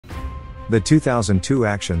The 2002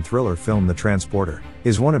 action thriller film The Transporter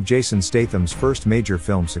is one of Jason Statham's first major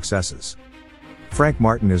film successes. Frank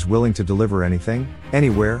Martin is willing to deliver anything,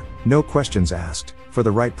 anywhere, no questions asked, for the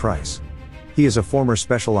right price. He is a former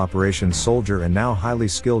special operations soldier and now highly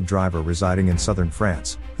skilled driver residing in southern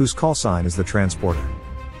France, whose call sign is The Transporter.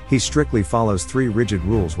 He strictly follows 3 rigid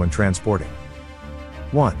rules when transporting.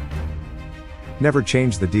 1. Never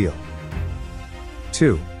change the deal.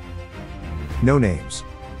 2. No names.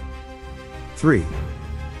 3.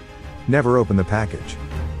 Never open the package.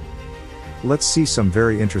 Let's see some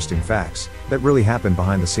very interesting facts that really happened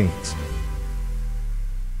behind the scenes.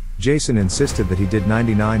 Jason insisted that he did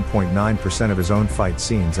 99.9% of his own fight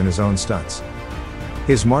scenes and his own stunts.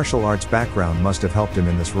 His martial arts background must have helped him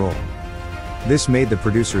in this role. This made the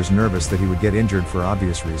producers nervous that he would get injured for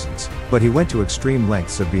obvious reasons, but he went to extreme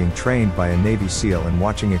lengths of being trained by a Navy SEAL and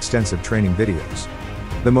watching extensive training videos.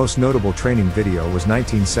 The most notable training video was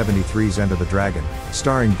 1973's Enter the Dragon,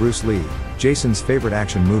 starring Bruce Lee, Jason's favorite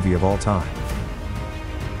action movie of all time.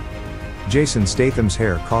 Jason Statham's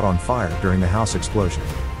hair caught on fire during the house explosion.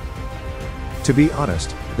 To be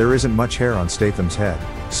honest, there isn't much hair on Statham's head,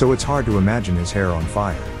 so it's hard to imagine his hair on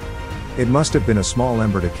fire. It must have been a small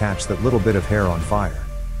ember to catch that little bit of hair on fire.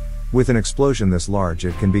 With an explosion this large,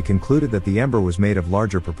 it can be concluded that the ember was made of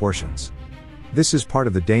larger proportions. This is part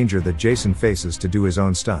of the danger that Jason faces to do his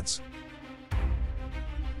own stunts.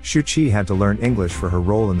 Shu-Chi had to learn English for her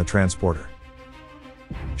role in The Transporter.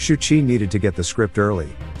 Shu-Chi needed to get the script early,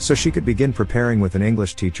 so she could begin preparing with an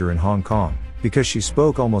English teacher in Hong Kong, because she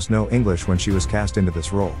spoke almost no English when she was cast into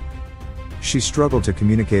this role. She struggled to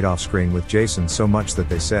communicate off-screen with Jason so much that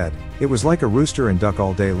they said, it was like a rooster and duck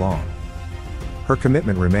all day long. Her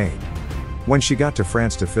commitment remained. When she got to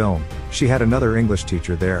France to film, she had another English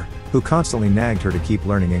teacher there, who constantly nagged her to keep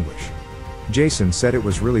learning English. Jason said it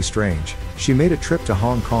was really strange. She made a trip to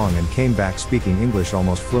Hong Kong and came back speaking English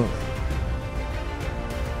almost fluently.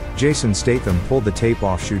 Jason Statham pulled the tape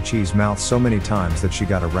off Shu-Chi's mouth so many times that she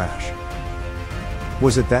got a rash.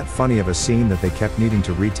 Was it that funny of a scene that they kept needing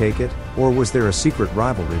to retake it, or was there a secret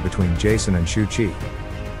rivalry between Jason and Shu-Chi?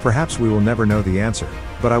 Perhaps we will never know the answer,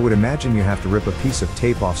 but I would imagine you have to rip a piece of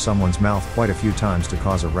tape off someone's mouth quite a few times to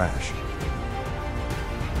cause a rash.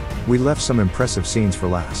 We left some impressive scenes for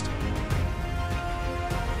last.